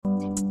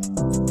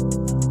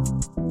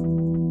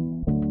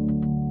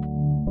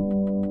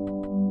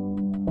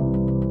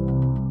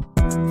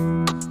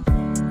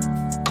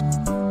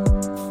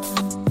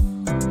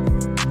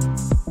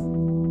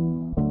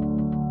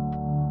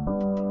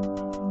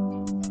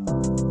All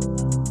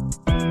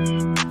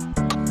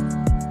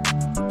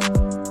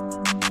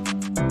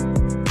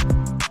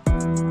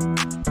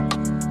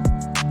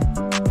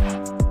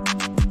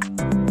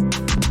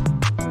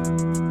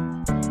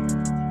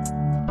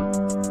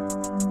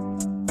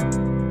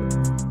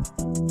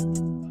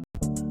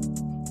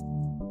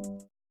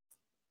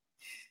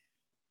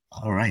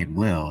right.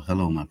 Well,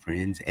 hello, my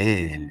friends,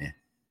 and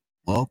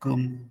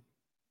welcome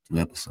to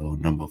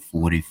episode number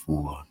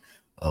 44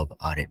 of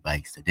Audit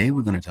Bites. Today,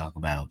 we're going to talk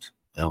about,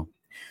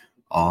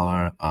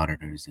 are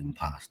auditors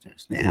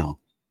imposters? Now,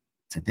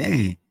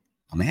 today,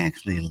 I'm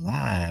actually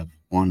live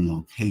on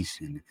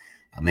location.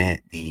 I'm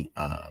at the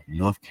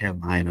North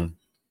Carolina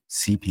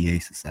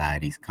CPA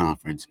Society's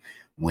conference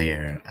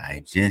where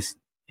I just,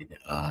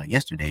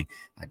 yesterday,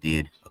 I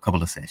did a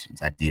couple of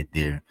sessions. I did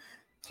their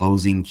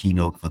closing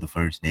keynote for the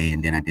first day,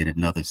 and then I did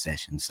another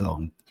session.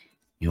 So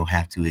you'll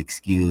have to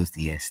excuse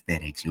the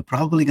aesthetics. You're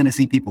probably going to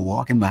see people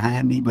walking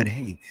behind me, but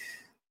hey,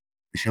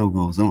 the show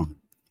goes on.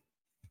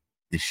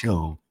 The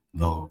show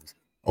goes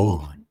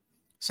on.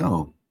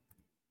 So,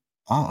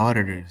 are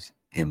auditors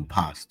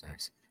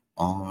imposters?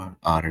 Are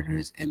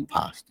auditors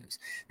imposters?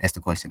 That's the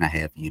question I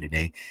have for you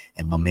today.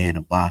 And my man,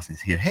 the boss,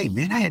 is here. Hey,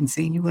 man, I hadn't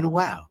seen you in a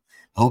while.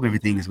 I hope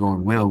everything is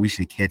going well. We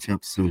should catch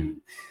up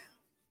soon.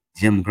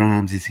 Jim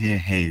Grimes is here.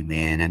 Hey,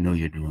 man, I know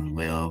you're doing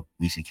well.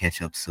 We should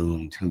catch up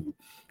soon, too.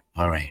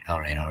 All right.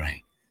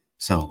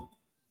 So,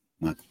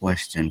 my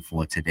question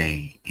for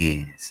today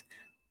is,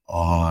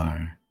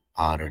 are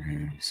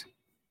auditors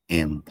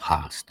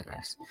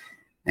imposters?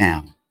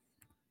 Now,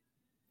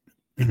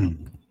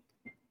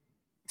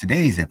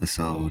 today's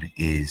episode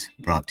is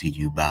brought to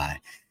you by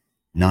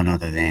none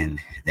other than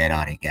that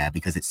audit guy,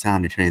 because it's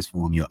time to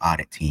transform your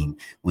audit team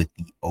with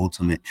the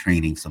ultimate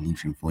training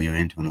solution for your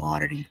internal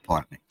auditing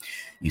department.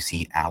 You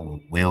see, our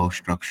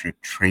well-structured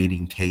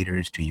training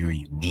caters to your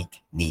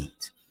unique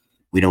needs.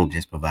 We don't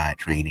just provide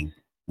training,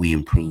 we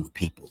improve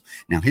people.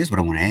 Now, here's what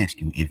I want to ask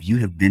you. If you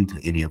have been to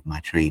any of my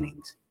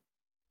trainings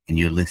and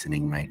you're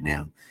listening right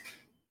now,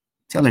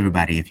 tell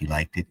everybody if you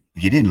liked it.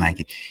 If you didn't like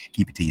it,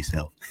 keep it to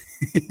yourself.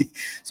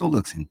 So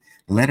listen,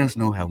 let us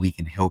know how we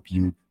can help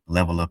you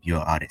level up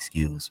your audit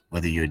skills,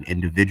 whether you're an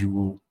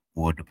individual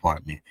or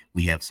department.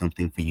 We have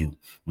something for you.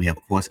 We have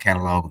a course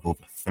catalog of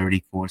over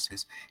 30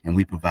 courses, and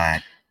we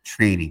provide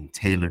training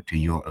tailored to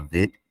your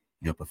event,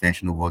 your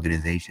professional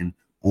organization,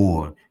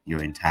 or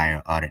your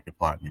entire audit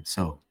department.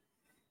 So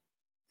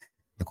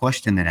the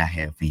question that I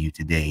have for you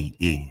today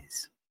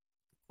is,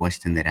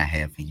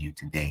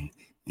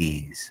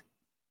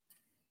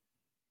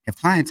 have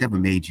clients ever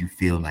made you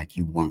feel like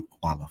you weren't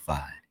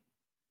qualified?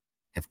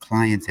 Have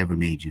clients ever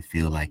made you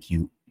feel like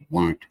you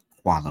weren't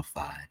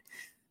qualified?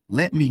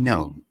 Let me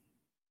know.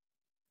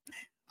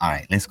 All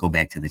right, let's go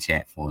back to the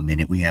chat for a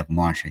minute. We have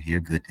Marsha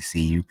here. Good to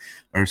see you.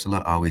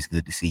 Ursula, always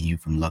good to see you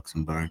from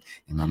Luxembourg.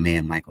 And my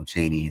man, Michael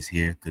Cheney, is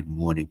here. Good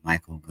morning,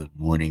 Michael. Good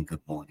morning.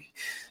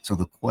 So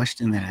the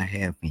question that I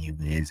have for you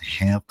is,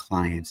 have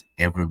clients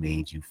ever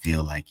made you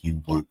feel like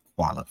you weren't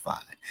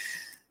qualified?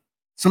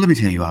 So let me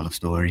tell you all a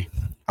story.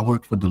 I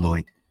worked for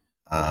Deloitte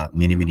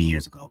many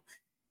years ago,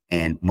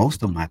 and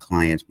most of my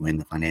clients were in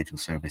the financial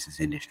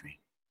services industry.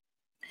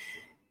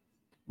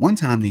 One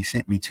time they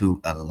sent me to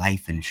a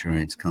life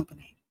insurance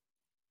company.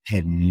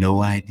 Had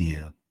no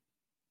idea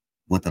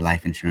what the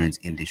life insurance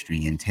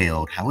industry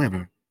entailed.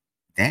 However,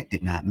 that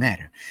did not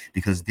matter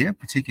because their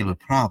particular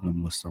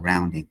problem was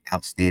surrounding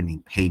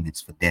outstanding payments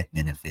for death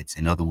benefits.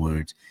 In other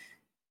words,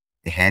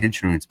 they had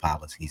insurance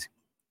policies,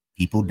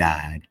 people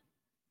died,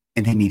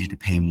 and they needed to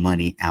pay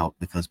money out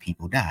because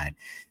people died.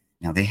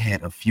 Now, they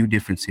had a few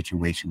different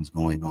situations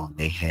going on.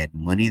 They had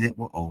money that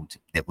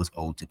was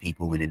owed to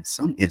people, and in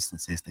some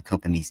instances, the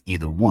companies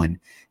either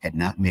one, had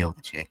not mailed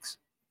the checks,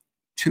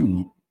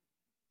 two,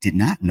 did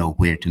not know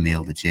where to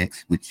mail the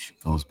checks, which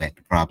goes back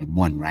to problem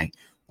one, right?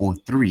 Or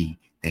three,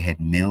 they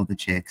had mailed the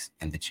checks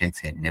and the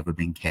checks had never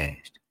been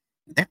cashed.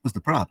 That was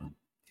the problem.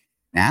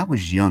 Now, I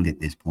was young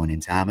at this point in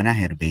time, and I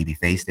had a baby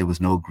face. There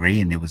was no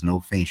gray and there was no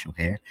facial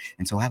hair.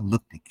 And so I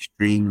looked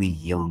extremely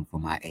young for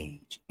my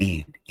age.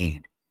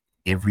 And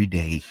every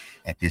day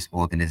at this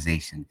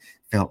organization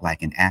felt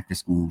like an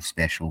after-school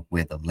special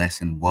where the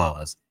lesson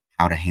was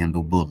how to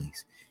handle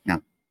bullies.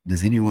 Now,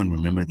 does anyone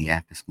remember the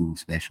after-school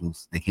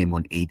specials? They came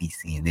on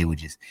ABC, and they were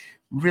just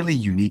really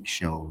unique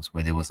shows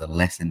where there was a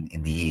lesson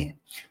in the end.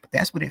 But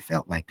that's what it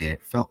felt like there.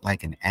 It felt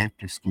like an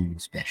after-school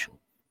special.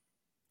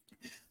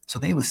 So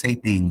they would say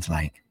things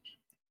like,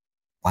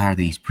 why are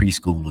these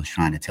preschoolers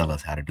trying to tell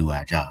us how to do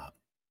our job?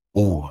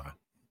 Or,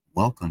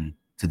 welcome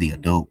to the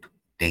adult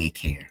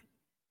daycare.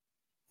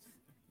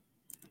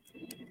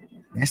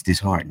 That's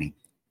disheartening.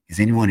 Has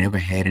anyone ever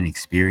had an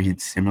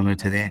experience similar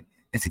to that?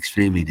 That's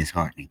extremely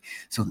disheartening.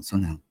 So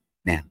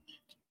now,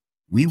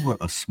 we were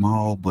a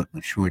small but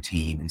mature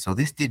team, and so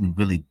this didn't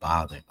really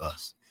bother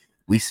us.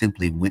 We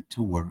simply went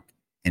to work,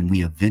 and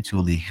we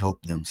eventually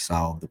helped them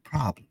solve the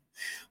problem.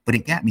 But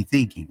it got me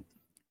thinking,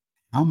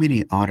 how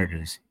many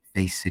auditors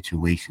face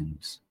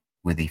situations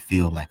where they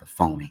feel like a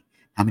phony?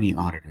 How many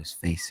auditors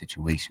face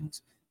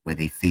situations where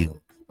they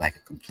feel like a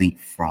complete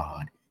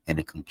fraud and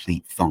a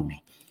complete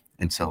phony.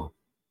 And so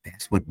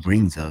that's what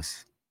brings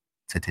us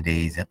to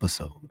today's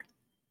episode.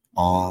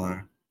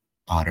 Are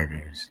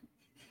auditors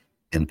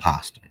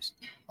imposters?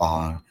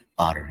 Are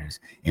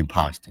auditors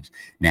imposters?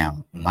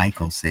 Now,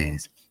 Michael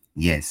says,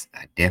 yes,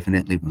 I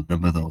definitely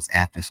remember those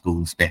after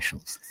school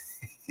specials.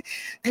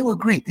 They were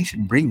great. They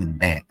should bring them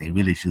back. They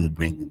really should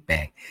bring them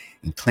back.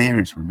 And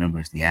Clarence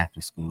remembers the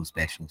after school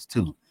specials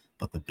too.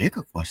 But the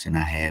bigger question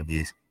I have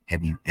is,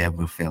 have you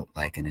ever felt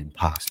like an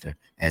imposter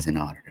as an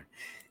auditor?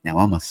 Now,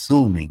 I'm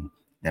assuming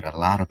that a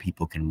lot of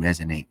people can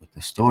resonate with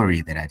the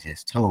story that I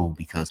just told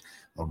because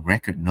a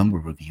record number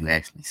of you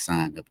actually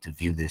signed up to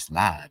view this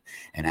live.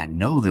 And I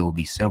know there will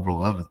be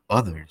several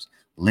others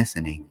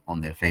listening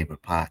on their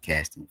favorite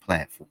podcasting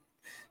platform.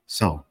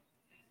 So,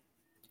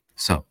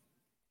 so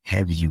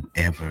have you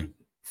ever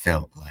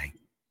felt like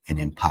an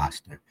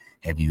imposter?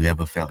 Have you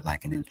ever felt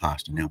like an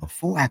imposter? Now,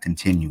 before I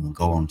continue and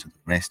go on to the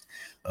rest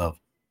of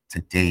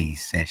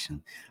today's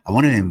session, I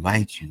want to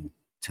invite you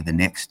to the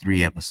next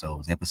 3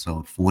 episodes,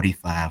 episode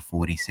 45,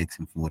 46,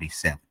 and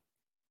 47.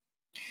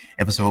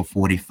 Episode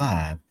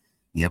 45,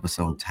 the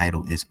episode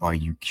title is Are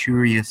You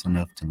Curious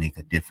Enough to Make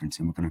a Difference?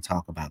 And we're going to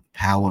talk about the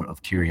power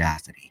of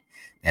curiosity.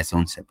 That's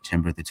on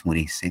September the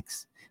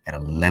 26th at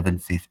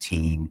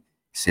 11:15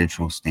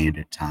 Central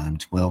Standard Time,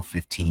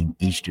 12:15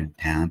 Eastern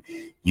Time.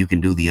 You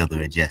can do the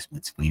other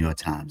adjustments for your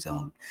time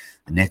zone.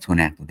 The next one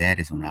after that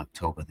is on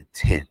October the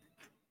 10th.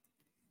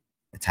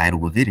 The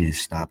title of it is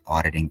Stop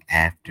Auditing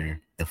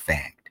After the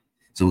Fact.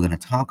 So we're going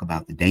to talk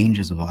about the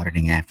dangers of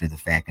auditing after the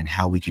fact and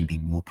how we can be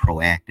more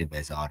proactive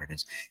as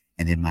auditors.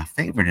 And then my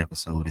favorite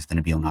episode is going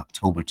to be on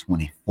October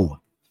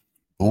 24th,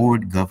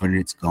 Board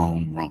Governance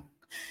Gone Wrong.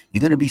 You're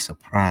going to be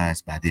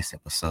surprised by this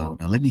episode.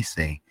 Now, let me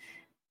say,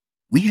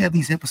 we have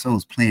these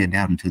episodes planned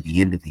out until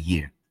the end of the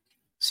year.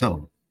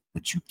 So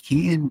what you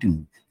can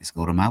do is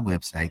go to my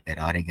website,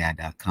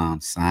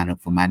 thatauditguy.com, sign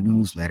up for my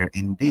newsletter,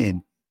 and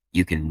then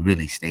you can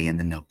really stay in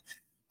the know.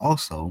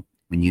 Also,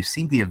 when you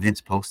see the events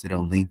posted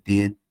on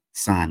LinkedIn,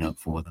 sign up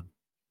for them.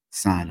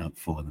 Sign up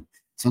for them.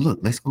 So look,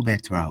 let's go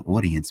back to our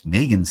audience.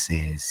 Megan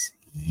says,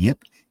 yep,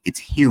 it's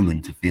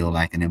human to feel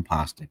like an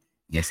imposter.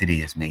 Yes, it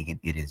is,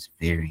 Megan. It is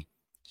very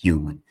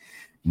human.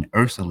 And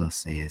Ursula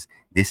says,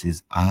 this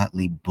is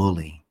oddly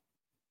bully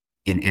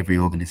in every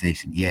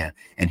organization. Yeah.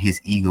 And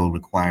his ego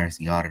requires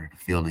the auditor to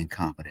feel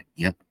incompetent.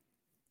 Yep.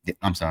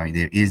 I'm sorry.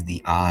 There is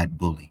the odd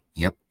bully.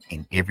 Yep.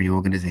 In every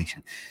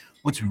organization.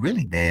 What's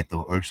really bad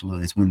though, Ursula,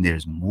 is when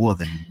there's more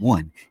than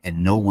one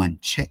and no one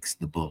checks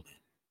the bully.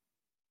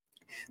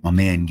 My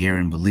man,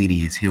 Garen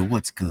Bellini is here.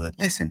 What's good?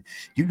 Listen,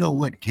 you know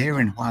what,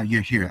 Garen, while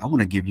you're here, I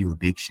want to give you a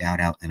big shout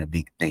out and a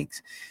big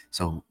thanks.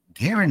 So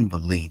Garen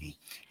Bellini,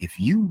 if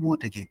you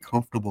want to get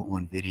comfortable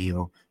on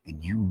video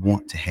and you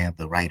want to have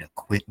the right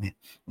equipment,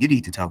 you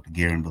need to talk to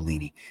Garen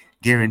Bellini.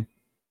 Garen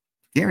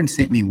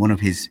sent me one of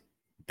his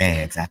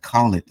bags. I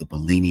call it the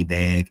Bellini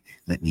bag.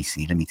 Let me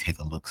see. Let me take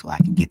a look so I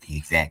can get the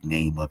exact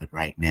name of it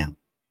right now.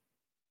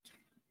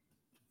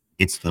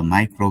 It's the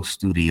Micro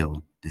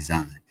Studio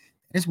design.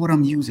 That is what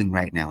I'm using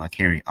right now. I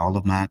carry all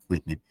of my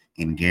equipment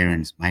in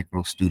Garen's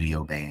Micro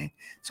Studio bag.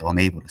 So I'm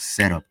able to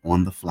set up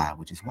on the fly,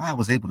 which is why I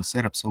was able to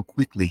set up so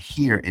quickly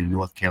here in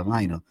North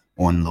Carolina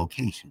on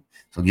location.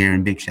 So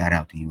Garen, big shout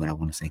out to you. And I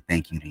want to say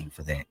thank you to you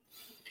for that.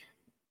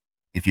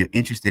 If you're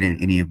interested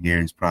in any of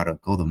Garen's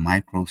product, go to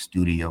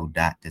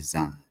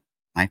microstudio.design.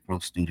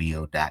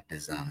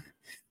 Microstudio.design.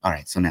 All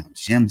right. So now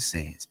Jim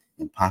says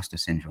imposter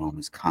syndrome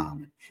is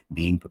common.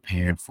 Being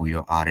prepared for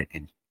your audit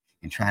and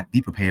try to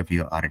be prepared for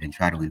your audit and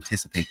try to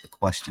anticipate the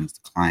questions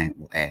the client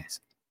will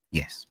ask.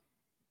 Yes.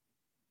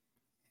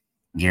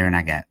 Garen,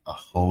 I got a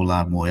whole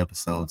lot more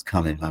episodes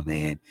coming, my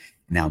man.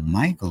 Now,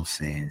 Michael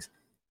says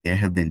there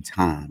have been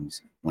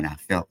times when I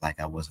felt like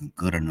I wasn't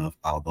good enough,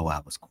 although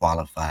I was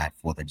qualified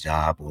for the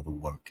job or the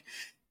work.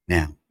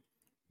 Now,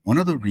 one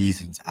of the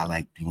reasons I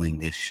like doing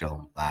this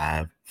show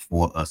live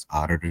for us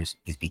auditors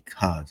is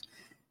because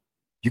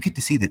you get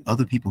to see that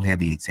other people have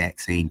the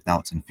exact same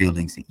thoughts and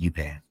feelings that you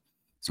have.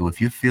 So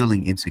if you're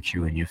feeling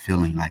insecure and you're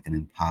feeling like an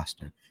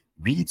imposter,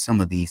 read some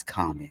of these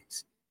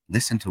comments.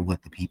 Listen to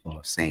what the people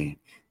are saying.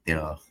 There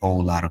are a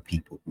whole lot of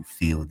people who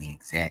feel the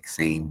exact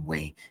same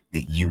way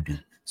that you do.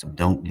 So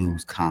don't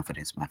lose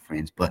confidence, my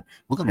friends. But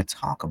we're going to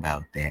talk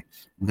about that.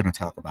 We're going to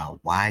talk about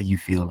why you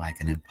feel like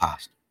an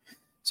imposter.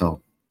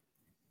 So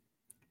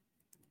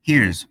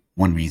here's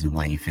one reason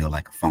why you feel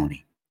like a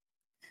phony.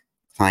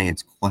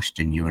 Clients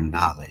question your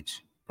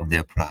knowledge of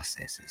their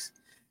processes.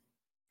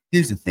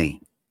 Here's the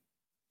thing.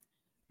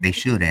 They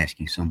should ask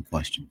you some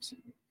questions.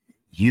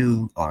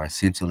 You are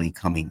essentially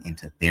coming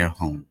into their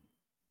home,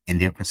 and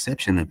their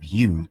perception of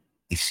you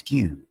is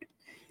skewed.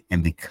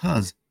 And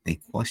because they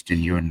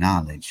question your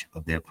knowledge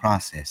of their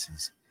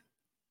processes,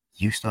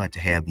 you start to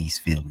have these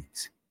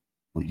feelings.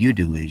 What you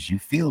do is you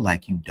feel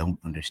like you don't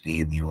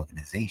understand the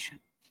organization.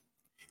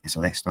 And so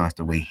that starts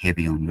to weigh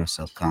heavy on your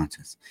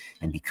subconscious.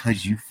 And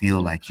because you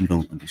feel like you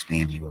don't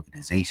understand the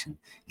organization,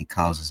 it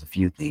causes a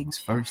few things.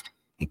 First,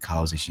 it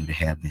causes you to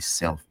have this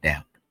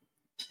self-doubt.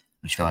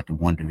 You start to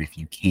wonder if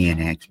you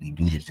can actually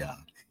do the job.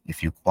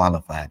 if you're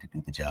qualified to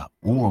do the job.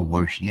 Or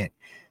worse yet,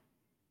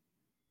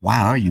 why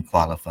are you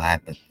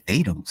qualified, but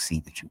they don't see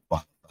that you're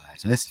qualified?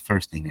 So that's the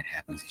first thing that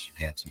happens is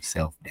you have some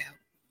self-doubt.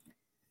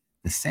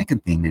 The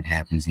second thing that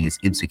happens is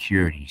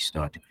insecurities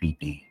start to creep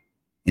in.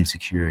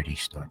 Insecurities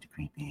start to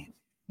creep in.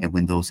 And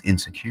when those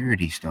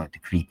insecurities start to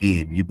creep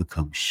in, you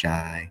become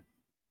shy,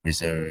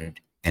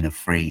 reserved, and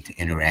afraid to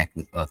interact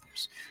with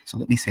others. So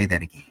let me say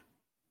that again.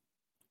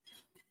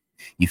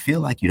 You feel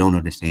like you don't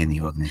understand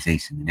the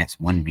organization, and that's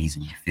one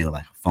reason you feel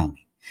like a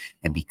phony.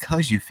 And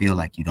because you feel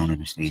like you don't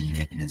understand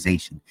the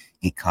organization,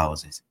 it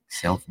causes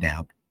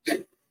self-doubt,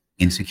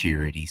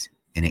 insecurities,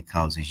 and it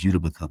causes you to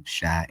become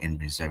shy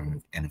and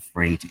reserved and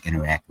afraid to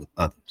interact with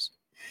others.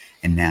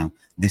 And now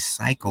this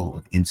cycle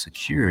of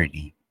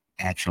insecurity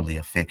actually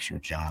affects your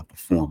job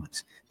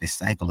performance. This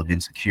cycle of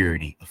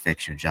insecurity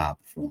affects your job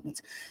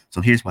performance.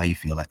 So here's why you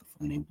feel like a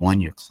phony. One,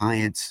 your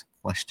clients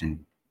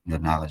question your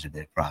knowledge of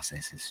their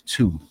processes.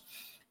 Two,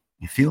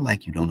 you feel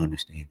like you don't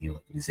understand the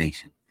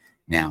organization.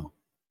 Now,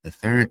 the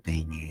third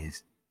thing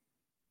is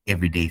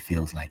every day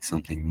feels like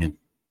something new.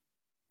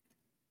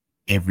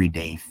 Every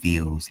day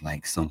feels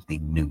like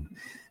something new.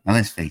 Now,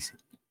 let's face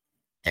it,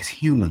 as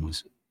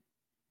humans,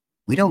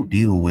 we don't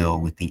deal well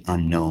with the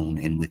unknown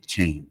and with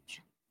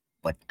change.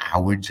 But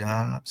our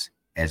jobs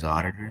as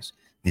auditors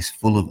is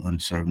full of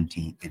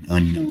uncertainty and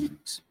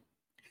unknowns.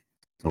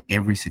 So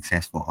every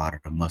successful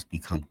auditor must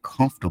become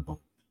comfortable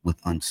with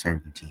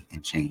uncertainty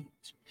and change.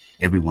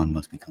 Everyone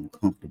must become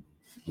comfortable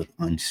with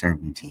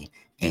uncertainty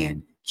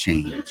and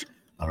change.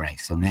 All right,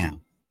 so now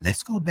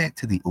let's go back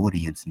to the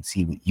audience and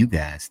see what you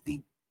guys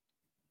think.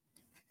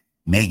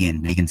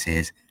 Megan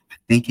says, I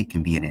think it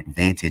can be an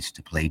advantage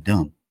to play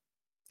dumb.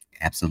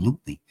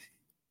 Absolutely.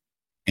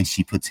 And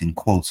she puts in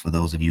quotes for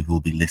those of you who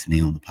will be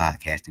listening on the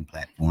podcasting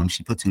platform.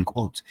 She puts in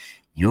quotes,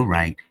 you're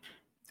right,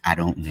 I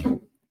don't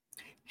know.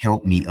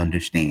 Help me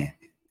understand.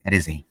 That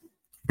is a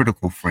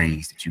critical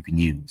phrase that you can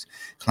use.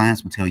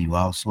 Clients will tell you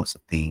all sorts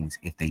of things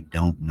if they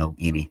don't know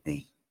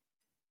anything.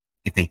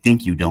 If they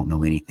think you don't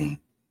know anything.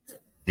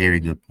 Very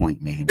good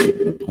point, man.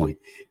 Good point.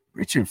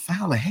 Richard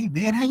Fowler, hey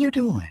man, how you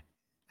doing?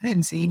 I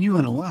hadn't seen you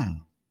in a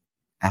while.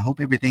 I hope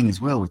everything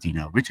is well with you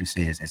now. Richard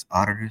says, as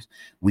auditors,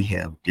 we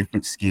have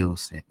different skill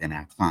set than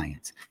our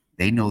clients.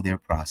 They know their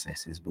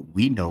processes, but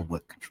we know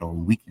what control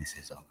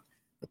weaknesses are.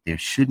 But there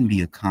shouldn't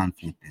be a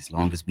conflict as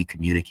long as we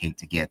communicate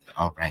together.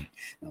 All right.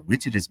 Now,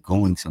 Richard is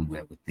going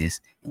somewhere with this,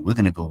 and we're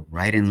going to go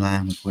right in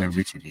line with where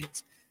Richard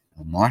is.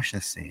 Now,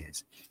 Marcia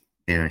says,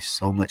 there is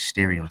so much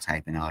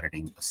stereotype in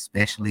auditing,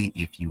 especially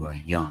if you are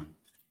young,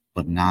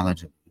 but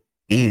knowledgeable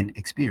and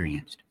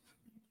experienced.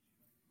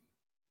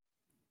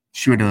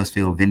 Sure does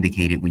feel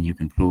vindicated when you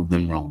can prove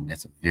them wrong.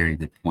 That's a very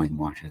good point,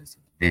 Marsha. That's a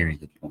very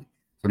good point.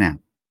 So now,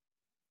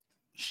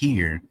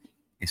 here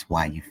is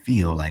why you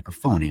feel like a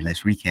phony.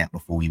 Let's recap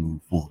before we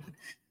move forward.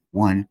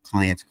 One,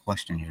 clients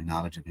question your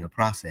knowledge of your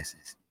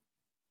processes.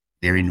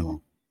 Very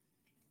normal.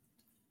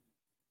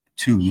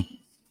 Two,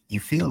 you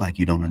feel like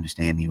you don't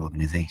understand the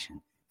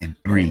organization. And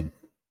three,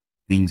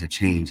 things are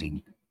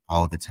changing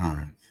all the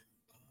time.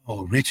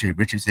 Oh,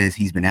 Richard says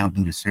he's been out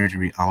due to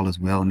surgery. All is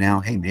well now.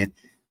 Hey, man,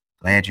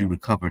 glad you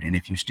recovered. And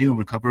if you're still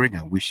recovering,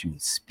 I wish you a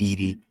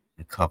speedy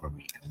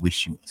recovery. I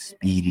wish you a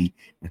speedy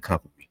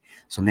recovery.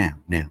 So now,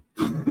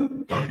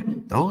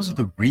 those are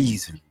the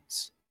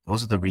reasons.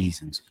 Those are the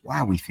reasons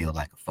why we feel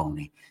like a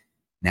phony.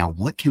 Now,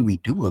 what can we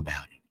do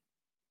about it?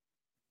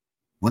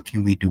 What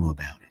can we do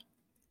about it?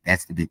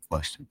 That's the big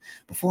question.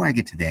 Before I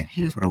get to that,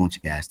 here's what I want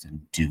you guys to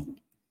do.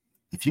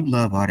 If you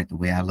love audit the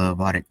way I love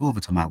audit, go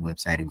over to my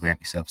website and grab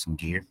yourself some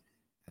gear.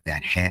 I've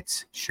got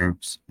hats,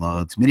 shirts,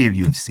 mugs. Many of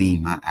you have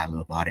seen my I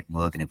Love Audit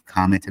mug and have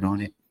commented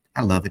on it.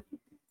 I love it.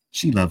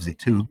 She loves it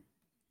too.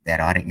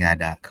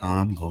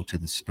 Thatauditguy.com. Go to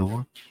the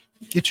store.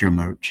 Get your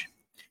merch.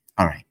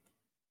 All right.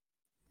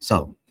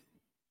 So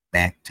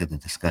back to the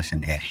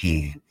discussion at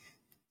hand.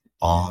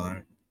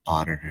 Are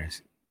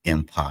auditors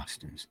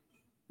imposters?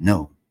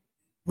 No,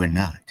 we're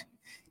not.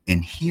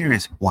 And here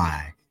is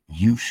why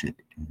you should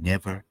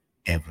never,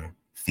 ever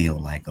feel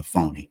like a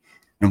phony.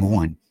 Number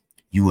one,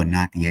 you are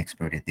not the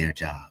expert at their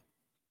job.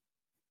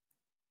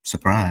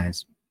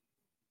 Surprise.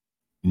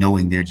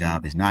 Knowing their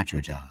job is not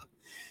your job.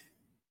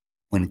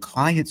 When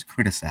clients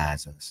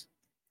criticize us,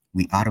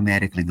 we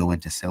automatically go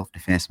into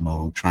self-defense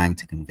mode, trying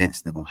to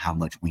convince them of how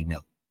much we know.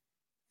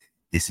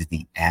 This is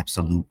the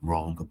absolute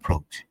wrong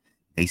approach.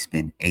 They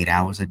spend 8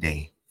 hours a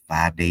day,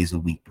 5 days a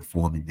week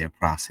performing their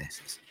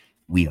processes.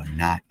 We are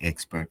not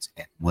experts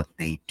at what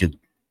they do.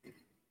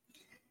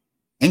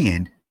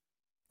 And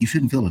you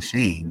shouldn't feel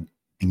ashamed,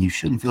 and you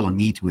shouldn't feel a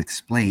need to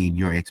explain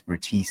your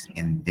expertise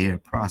in their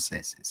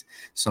processes.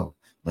 So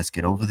let's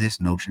get over this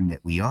notion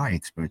that we are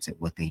experts at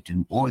what they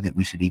do, or that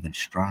we should even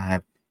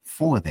strive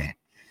for that.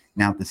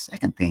 Now, the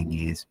second thing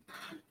is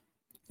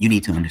you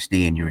need to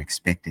understand your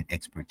expected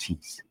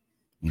expertise.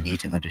 You need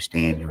to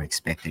understand your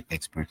expected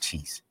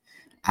expertise.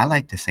 I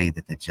like to say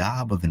that the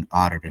job of an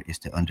auditor is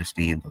to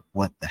understand the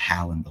what, the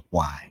how, and the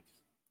why.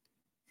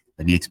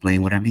 Let me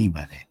explain what I mean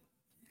by that.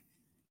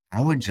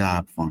 Our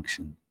job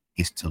function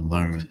is to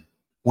learn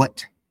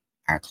what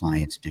our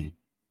clients do,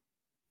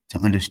 to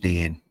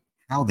understand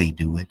how they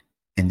do it,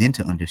 and then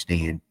to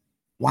understand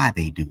why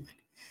they do it.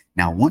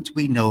 Now, once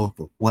we know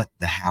the what,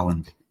 the how,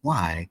 and the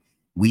why,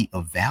 we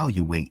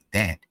evaluate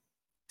that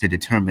to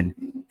determine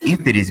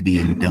if it is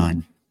being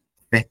done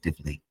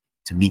effectively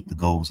to meet the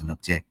goals and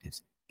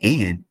objectives,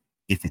 and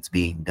if it's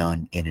being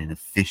done in an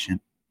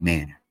efficient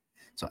manner.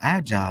 So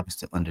our job is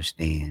to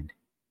understand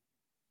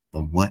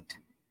the what,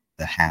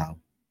 the how,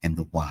 and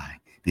the why,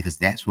 because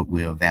that's what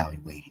we're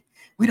evaluating.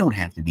 We don't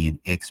have to be an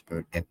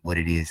expert at what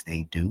it is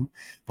they do,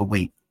 but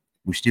wait,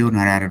 we're still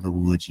not out of the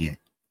woods yet.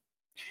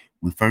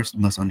 We first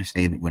must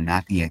understand that we're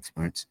not the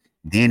experts.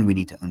 Then we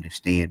need to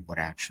understand what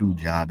our true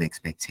job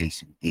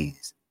expectation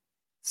is.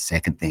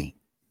 Second thing,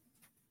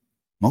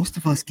 most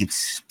of us get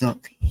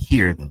stuck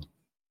here though.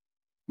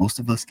 Most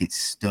of us get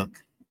stuck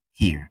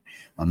here.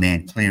 My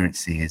man Clarence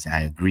says,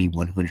 I agree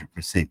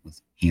 100%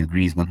 with, he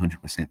agrees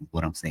 100% with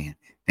what I'm saying.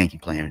 Thank you,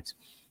 Clarence.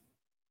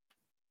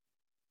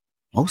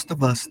 Most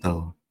of us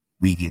though,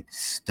 we get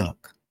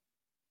stuck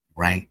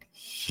right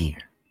here.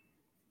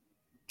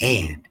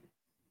 And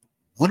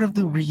one of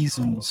the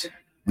reasons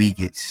we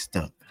get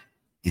stuck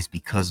is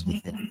because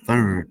of the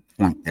third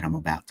point that I'm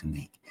about to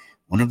make.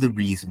 One of the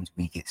reasons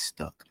we get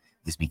stuck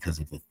is because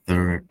of the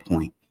third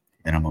point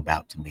that I'm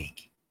about to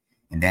make.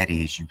 And that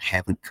is you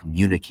haven't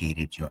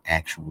communicated your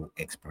actual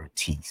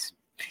expertise.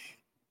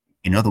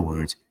 In other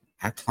words,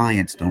 our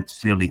clients don't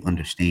clearly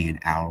understand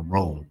our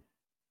role.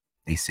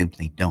 They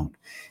simply don't.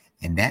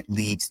 And that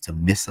leads to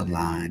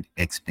misaligned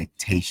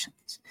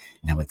expectations.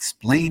 Now,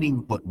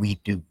 explaining what we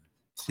do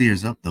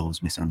clears up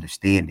those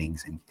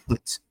misunderstandings and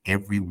puts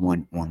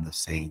everyone on the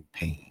same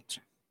page.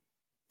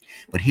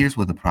 But here's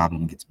where the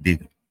problem gets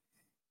bigger.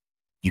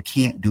 You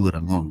can't do it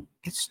alone.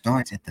 It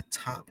starts at the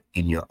top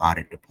in your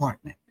audit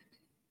department.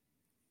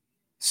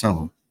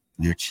 So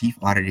your chief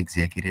audit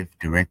executive,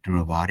 director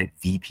of audit,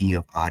 VP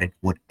of audit,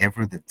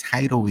 whatever the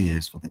title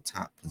is for the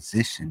top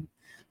position,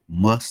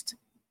 must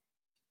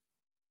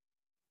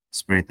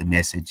spread the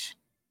message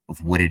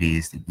of what it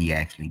is that we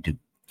actually do.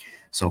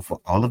 So for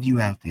all of you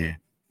out there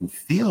who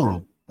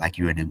feel like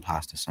you're an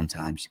imposter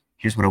sometimes,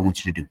 here's what I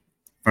want you to do.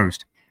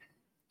 First,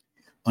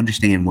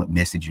 understand what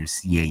message your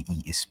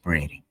CAE is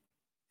spreading.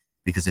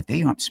 Because if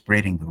they aren't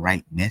spreading the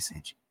right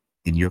message,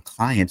 then your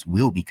clients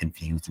will be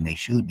confused and they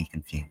should be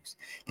confused.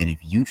 And if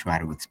you try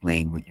to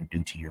explain what you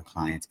do to your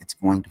clients, it's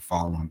going to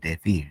fall on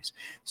deaf ears.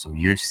 So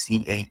your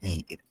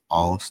CAE, it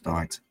all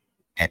starts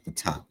at the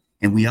top.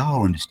 And we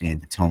all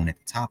understand the tone at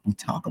the top. We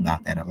talk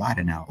about that a lot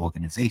in our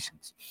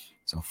organizations.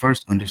 So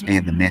first,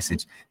 understand the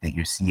message that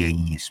your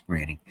CAE is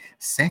spreading.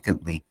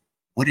 Secondly,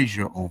 what is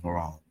your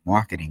overall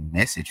marketing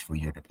message for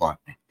your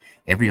department?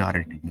 Every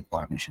auditing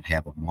department should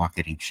have a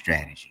marketing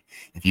strategy.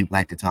 If you'd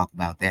like to talk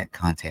about that,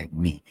 contact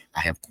me.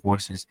 I have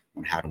courses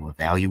on how to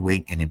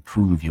evaluate and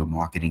improve your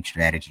marketing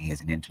strategy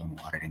as an internal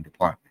auditing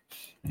department.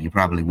 And you're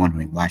probably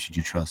wondering, why should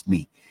you trust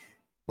me?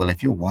 Well,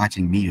 if you're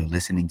watching me or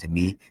listening to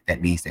me,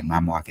 that means that my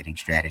marketing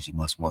strategy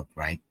must work,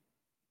 right?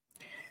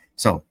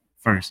 So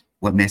first,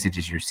 what message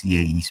is your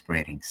CAE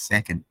spreading?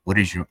 Second, what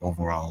is your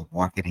overall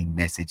marketing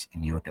message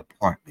in your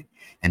department?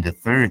 And the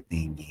third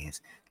thing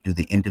is, do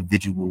the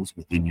individuals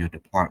within your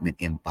department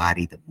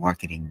embody the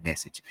marketing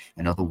message?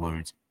 In other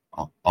words,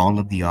 are all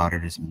of the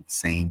auditors on the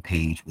same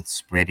page with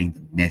spreading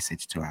the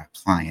message to our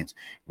clients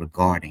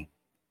regarding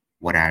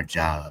what our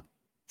job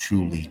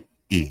truly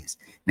is?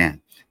 Now,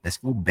 let's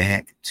go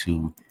back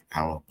to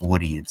our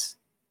audience.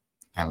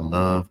 I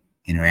love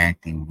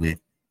interacting with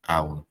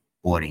our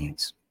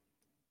audience.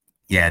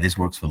 Yeah, this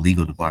works for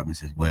legal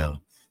departments as well.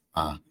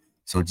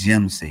 So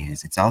Jim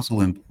says, it's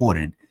also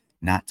important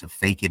not to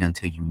fake it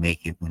until you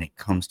make it when it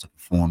comes to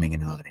performing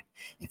an audit.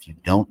 If you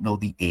don't know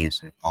the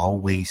answer,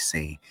 always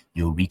say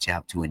you'll reach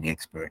out to an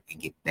expert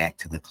and get back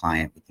to the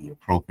client with the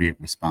appropriate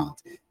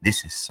response.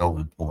 This is so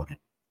important.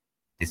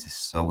 This is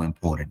so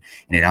important.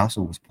 And it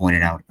also was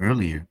pointed out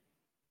earlier,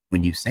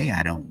 when you say,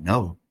 I don't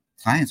know,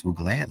 clients will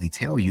gladly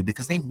tell you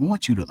because they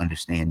want you to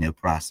understand their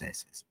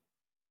processes.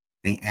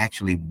 They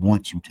actually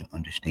want you to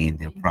understand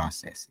their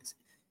processes.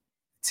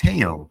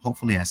 Teo,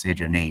 hopefully I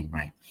said your name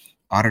right.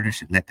 Auditors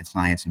should let the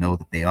clients know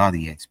that they are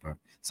the expert.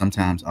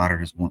 Sometimes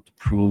auditors want to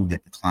prove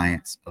that the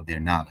clients of their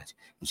knowledge.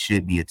 It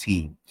should be a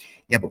team.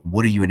 Yeah, but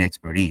what are you an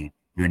expert in?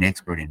 You're an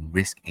expert in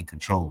risk and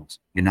controls.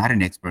 You're not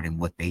an expert in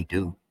what they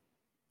do.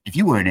 If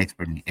you were an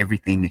expert in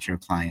everything that your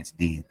clients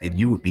did, then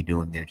you would be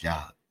doing their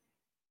job.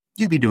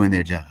 You'd be doing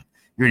their job.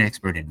 You're an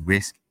expert in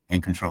risk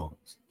and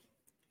controls.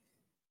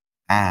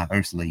 Ah,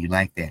 Ursula, you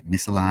like that.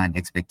 Misaligned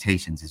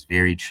expectations is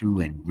very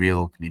true and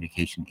real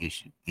communication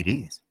issue. It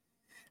is.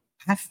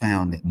 I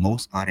found that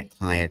most audit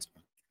clients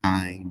are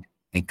kind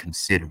and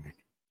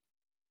considerate.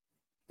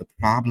 The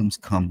problems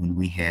come when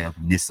we have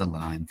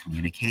misaligned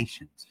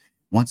communications.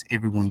 Once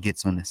everyone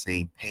gets on the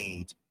same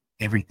page,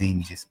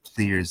 everything just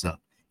clears up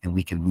and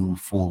we can move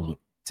forward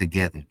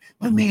together.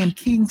 My man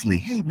Kingsley,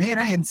 hey man,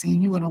 I hadn't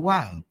seen you in a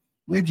while.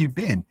 Where have you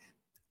been?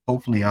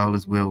 Hopefully all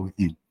is well with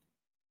you.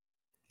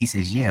 He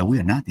says, yeah, we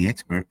are not the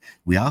expert.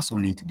 We also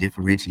need to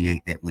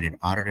differentiate that what an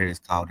auditor is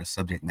called a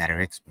subject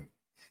matter expert.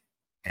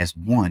 As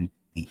one,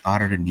 the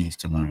auditor needs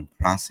to learn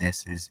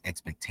processes,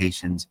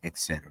 expectations,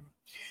 etc.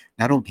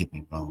 Now, don't get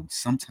me wrong.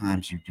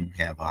 Sometimes you do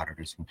have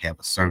auditors who have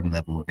a certain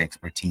level of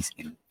expertise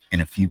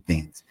in a few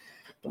things.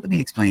 But let me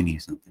explain to you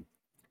something.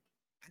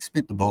 I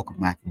spent the bulk of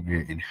my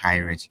career in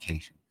higher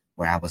education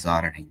where I was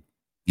auditing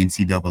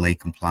NCAA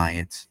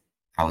compliance.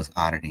 I was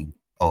auditing,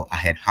 I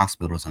had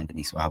hospitals under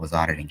me. So I was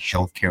auditing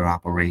healthcare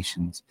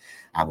operations.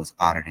 I was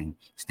auditing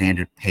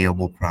standard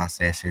payable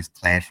processes,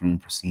 classroom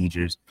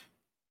procedures,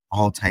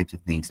 all types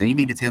of things. So you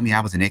mean to tell me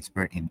I was an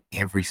expert in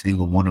every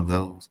single one of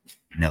those?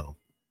 No.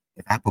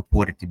 If I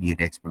purported to be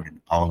an expert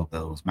in all of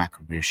those, my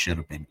career should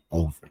have been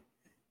over.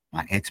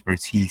 My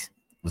expertise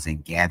was in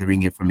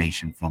gathering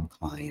information from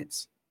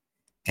clients,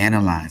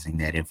 analyzing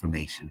that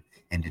information,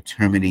 and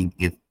determining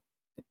if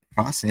the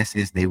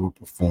processes they were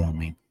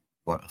performing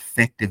were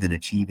effective in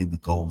achieving the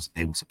goals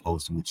they were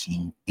supposed to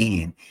achieve,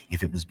 and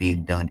if it was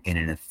being done in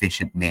an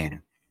efficient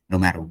manner. No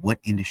matter what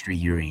industry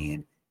you're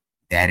in,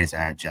 that is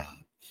our job.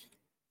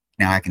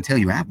 Now, I can tell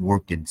you, I've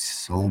worked in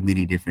so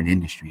many different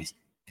industries.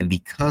 And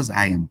because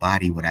I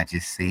embody what I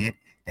just said,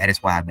 that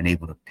is why I've been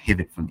able to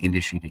pivot from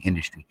industry to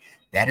industry.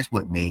 That is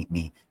what made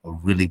me a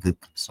really good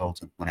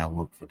consultant when I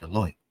worked for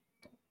Deloitte.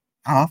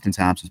 I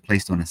oftentimes was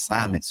placed on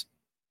assignments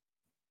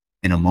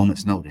in a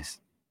moment's notice.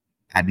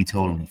 I'd be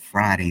told on a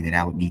Friday that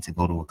I would need to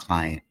go to a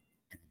client.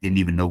 Didn't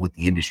even know what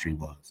the industry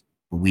was,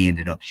 but we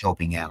ended up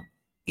helping out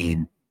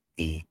in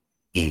a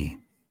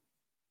in.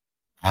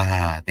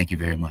 Thank you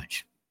very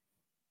much.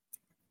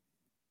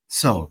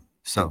 So,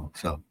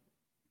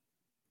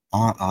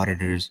 are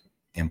auditors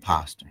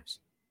imposters?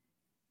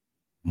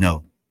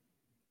 No,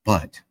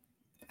 but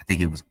I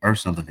think it was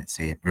Ursula that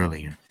said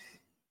earlier,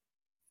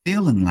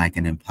 feeling like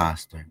an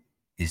imposter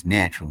is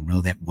natural.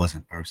 No, that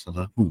wasn't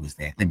Ursula. Who was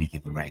that? Let me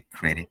give the right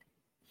credit.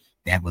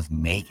 That was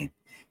Megan.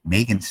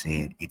 Megan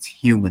said it's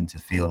human to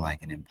feel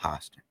like an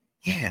imposter.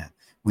 Yeah,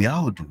 we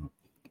all do.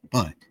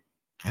 But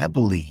I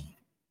believe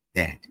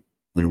that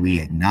when we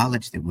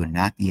acknowledge that we're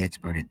not the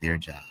expert at their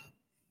job,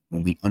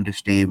 when we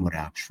understand what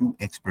our true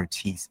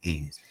expertise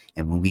is,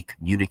 and when we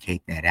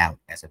communicate that out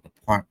as a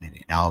department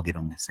and all get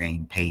on the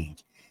same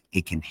page,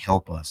 it can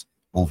help us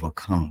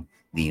overcome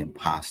the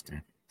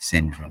imposter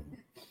syndrome.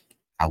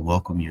 I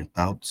welcome your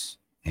thoughts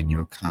and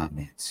your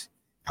comments.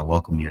 I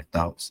welcome your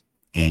thoughts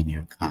and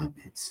your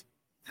comments.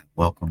 I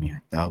welcome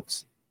your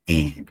thoughts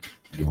and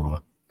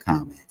your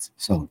comments.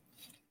 So,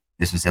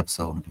 this was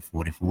episode number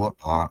 44,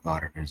 Are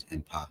Auditors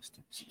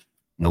Imposters?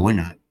 No, we're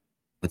not,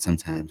 but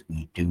sometimes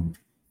we do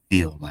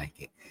feel like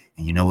it.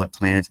 And you know what,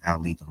 Clarence? I'll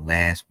leave the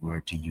last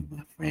word to you,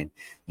 my friend.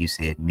 You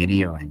said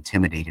many are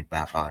intimidated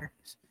by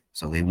auditors,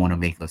 so they want to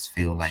make us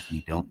feel like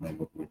we don't know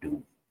what we're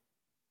doing.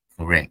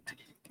 Correct.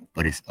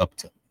 But it's up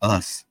to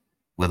us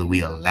whether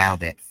we allow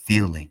that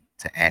feeling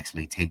to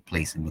actually take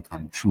place and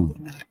become true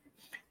or not.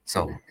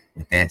 So,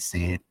 with that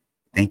said,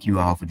 thank you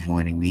all for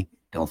joining me.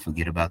 Don't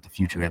forget about the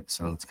future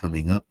episodes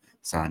coming up.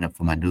 Sign up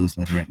for my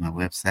newsletter at my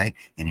website.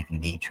 And if you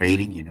need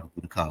trading, you know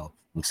who to call.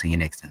 We'll see you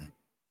next time.